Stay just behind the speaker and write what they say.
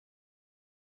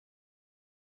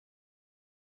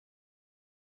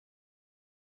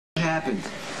happened?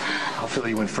 I'll fill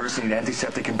you in first. Need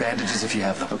antiseptic and bandages if you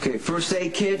have them. Okay, first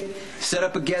aid kit, set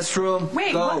up a guest room.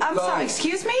 Wait, go, I'm go. sorry,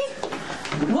 excuse me?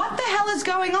 What the hell is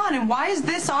going on, and why is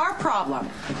this our problem?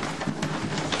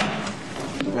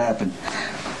 What happened?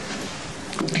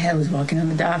 I was walking on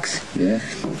the docks. Yeah?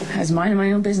 I was minding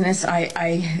my own business.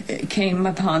 I came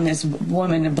upon this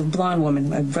woman, a blonde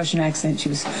woman, a Russian accent. She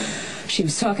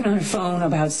was talking on her phone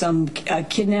about some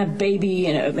kidnapped baby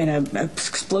and an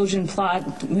explosion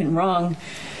plot went wrong.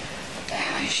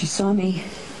 She saw me.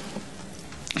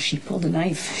 She pulled a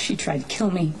knife. She tried to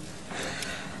kill me.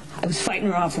 I was fighting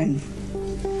her off when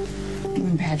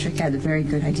Patrick had a very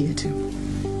good idea to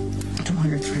run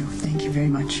her through. Thank you very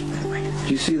much, by the way.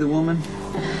 Did you see the woman?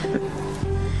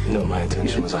 No, my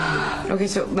intention was on. Okay,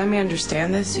 so let me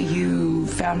understand this. You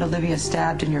found Olivia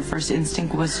stabbed, and your first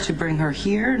instinct was to bring her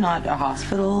here, not a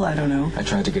hospital? I don't know. I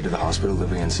tried to get to the hospital.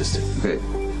 Olivia insisted. Okay.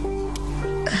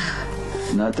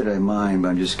 Not that I mind, but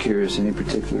I'm just curious. Any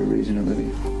particular reason,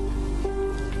 Olivia?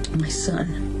 My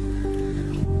son.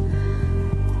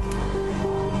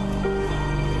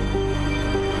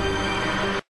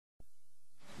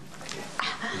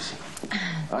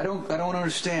 I don't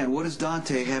understand. What does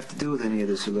Dante have to do with any of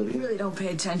this, Olivia? You really don't pay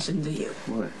attention, do you?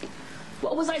 What?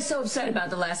 What was I so upset about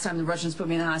the last time the Russians put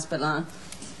me in the hospital, huh?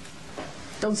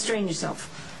 Don't strain yourself.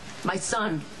 My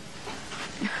son.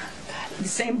 The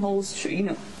same holds true, you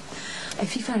know.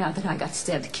 If he found out that I got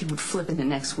stabbed, the kid would flip in the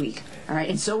next week, all right?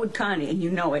 And so would Connie, and you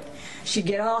know it. She'd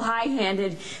get all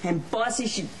high-handed and bossy.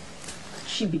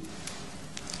 She'd be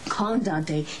calling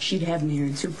Dante. She'd have me here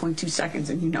in 2.2 seconds,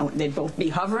 and you know it. They'd both be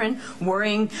hovering,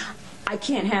 worrying. I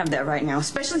can't have that right now,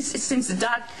 especially since the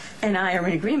doc and I are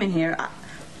in agreement here.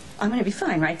 I'm going to be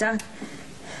fine, right, Doc?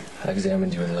 I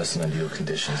examined you in less than ideal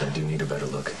conditions. I do need a better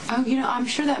look. Oh, you know, I'm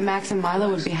sure that Max and Milo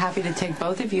would be happy to take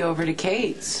both of you over to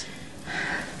Kate's.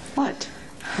 What?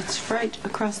 It's right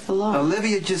across the lawn.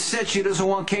 Olivia just said she doesn't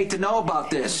want Kate to know about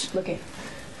this. Look,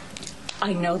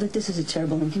 I know that this is a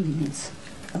terrible inconvenience.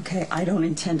 Okay, I don't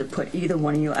intend to put either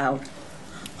one of you out.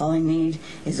 All I need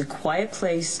is a quiet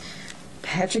place.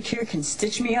 Patrick here can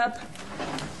stitch me up,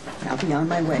 and I'll be on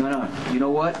my way. No. You know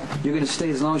what? You're going to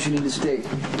stay as long as you need to stay.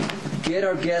 Get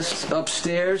our guests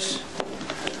upstairs.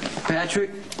 Patrick,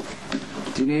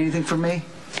 do you need anything from me?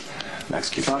 Max,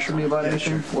 keep Talk to me about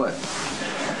anything? Sure. What?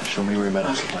 Show me where your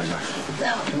medical supplies are.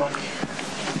 No. Come on.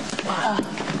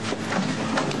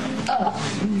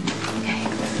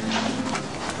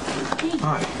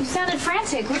 Hi. You sounded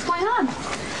frantic. What's going on?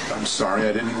 I'm sorry,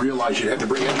 I didn't realize you had to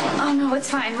bring it. Oh, no, it's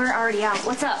fine. We're already out.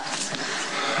 What's up?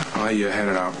 I had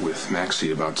it out with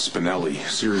Maxie about Spinelli.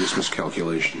 Serious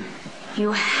miscalculation.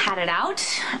 You had it out?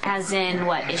 As in,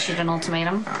 what, issued an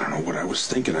ultimatum? I don't know what I was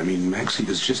thinking. I mean, Maxie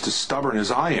is just as stubborn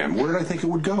as I am. Where did I think it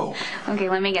would go? Okay,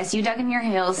 let me guess. You dug in your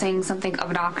heels saying something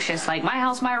obnoxious like, my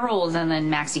house, my rules, and then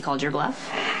Maxie called your bluff?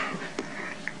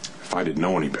 If I didn't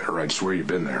know any better, I'd swear you'd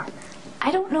been there.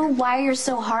 I don't know why you're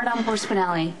so hard on poor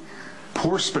Spinelli.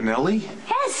 Poor Spinelli?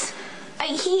 Yes!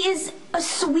 He is a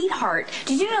sweetheart.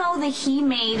 Did you know that he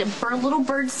made little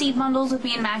bird seed bundles with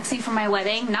me and Maxie for my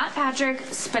wedding? Not Patrick,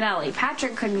 Spinelli.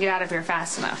 Patrick couldn't get out of here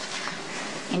fast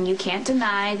enough. And you can't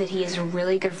deny that he is a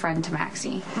really good friend to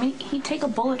Maxie. I mean, he'd take a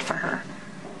bullet for her.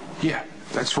 Yeah,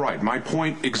 that's right. My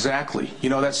point exactly. You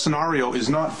know, that scenario is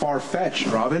not far-fetched,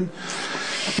 Robin.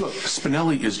 Look,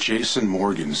 Spinelli is Jason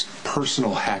Morgan's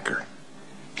personal hacker.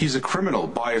 He's a criminal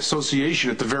by association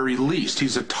at the very least.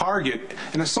 He's a target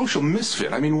and a social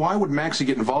misfit. I mean, why would Maxie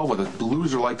get involved with a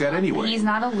loser like that anyway? He's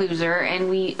not a loser, and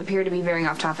we appear to be veering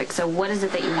off topic. So what is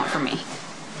it that you want from me?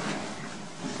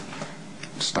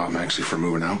 Stop Maxie from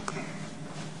moving out.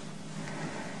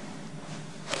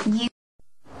 I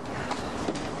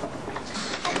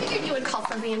figured you would call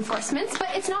for reinforcements, but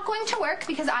it's not going to work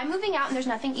because I'm moving out and there's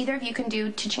nothing either of you can do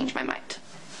to change my mind.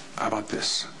 How about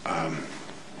this?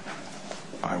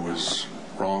 I was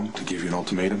wrong to give you an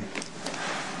ultimatum.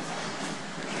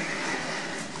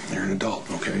 You're an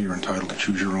adult, okay? You're entitled to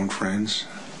choose your own friends.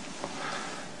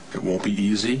 It won't be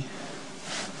easy.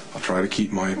 I'll try to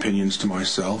keep my opinions to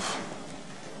myself.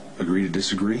 Agree to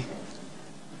disagree?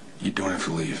 You don't have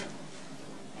to leave.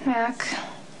 Mac,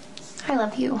 I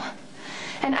love you.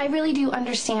 And I really do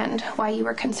understand why you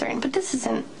were concerned, but this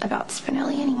isn't about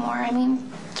Spinelli anymore. I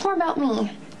mean, it's more about me.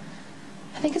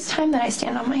 I think it's time that I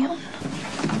stand on my own.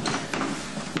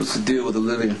 What's the deal with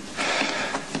Olivia?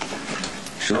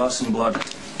 She lost some blood.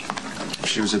 If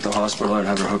she was at the hospital, I'd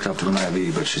have her hooked up to an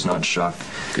IV, but she's not in shock.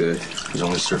 Good. It was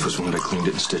only a surface wound. I cleaned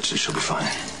it and stitched it. She'll be fine.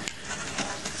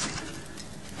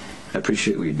 I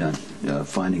appreciate what you've done,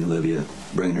 finding Olivia,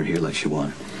 bringing her here like she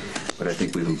wanted. But I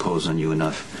think we've imposed on you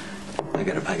enough. I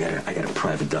got a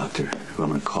private doctor who I'm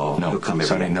gonna call. No, He'll come every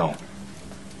Sonny, day. no.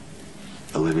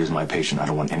 Olivia's my patient. I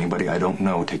don't want anybody I don't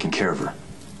know taking care of her.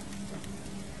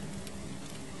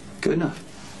 Good enough.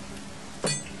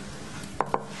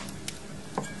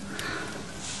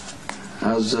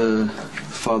 How's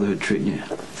fatherhood treating you?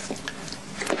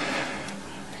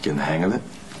 Getting the hang of it?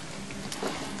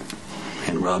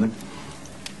 And Robin?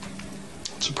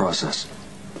 It's a process.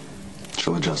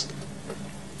 She'll adjust.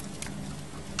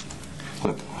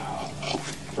 Look,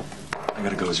 I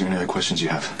gotta go. Is there any other questions you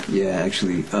have? Yeah,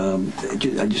 actually,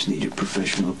 I just need your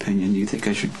professional opinion. Do you think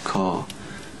I should call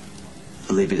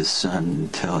Olivia's son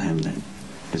and tell him that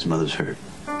his mother's hurt?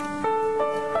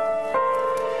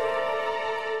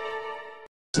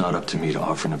 It's not up to me to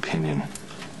offer an opinion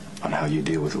on how you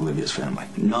deal with Olivia's family.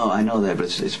 No, I know that, but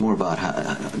it's more about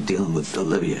dealing with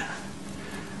Olivia.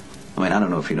 I mean, I don't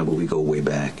know if you know, but we go way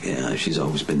back. She's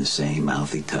always been the same,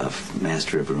 mouthy, tough,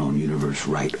 master of her own universe,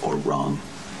 right or wrong.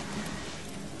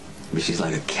 But she's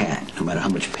like a cat. No matter how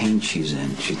much pain she's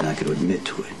in, she's not going to admit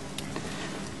to it.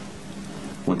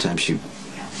 One time she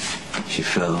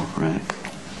fell, right,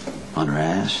 on her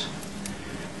ass,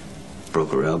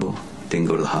 broke her elbow, didn't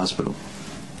go to the hospital,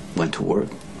 went to work,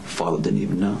 father didn't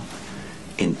even know.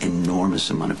 An enormous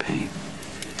amount of pain.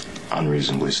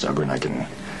 Unreasonably stubborn, I can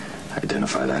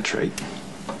identify that trait.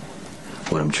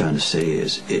 What I'm trying to say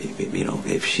is,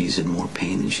 if she's in more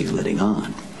pain than she's letting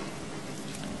on,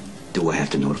 do I have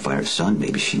to notify her son?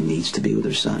 Maybe she needs to be with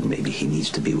her son. Maybe he needs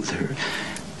to be with her.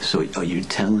 So are you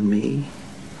telling me,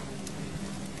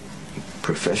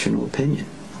 professional opinion,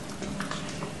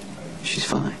 she's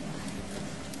fine?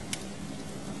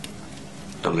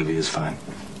 Olivia's fine.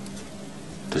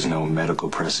 There's no medical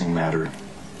pressing matter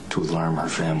to alarm her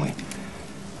family.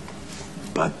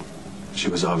 But she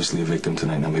was obviously a victim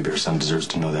tonight. Now maybe her son deserves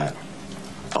to know that.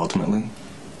 Ultimately,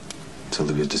 it's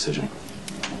Olivia's decision.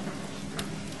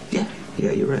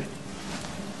 Yeah, you're right.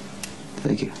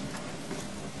 Thank you.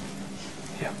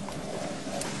 Yeah.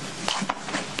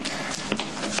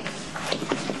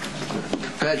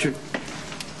 Patrick,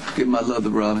 give my love to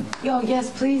Robin. Oh, yes,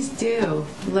 please do.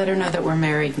 Let her know that we're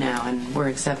married now and we're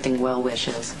accepting well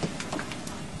wishes.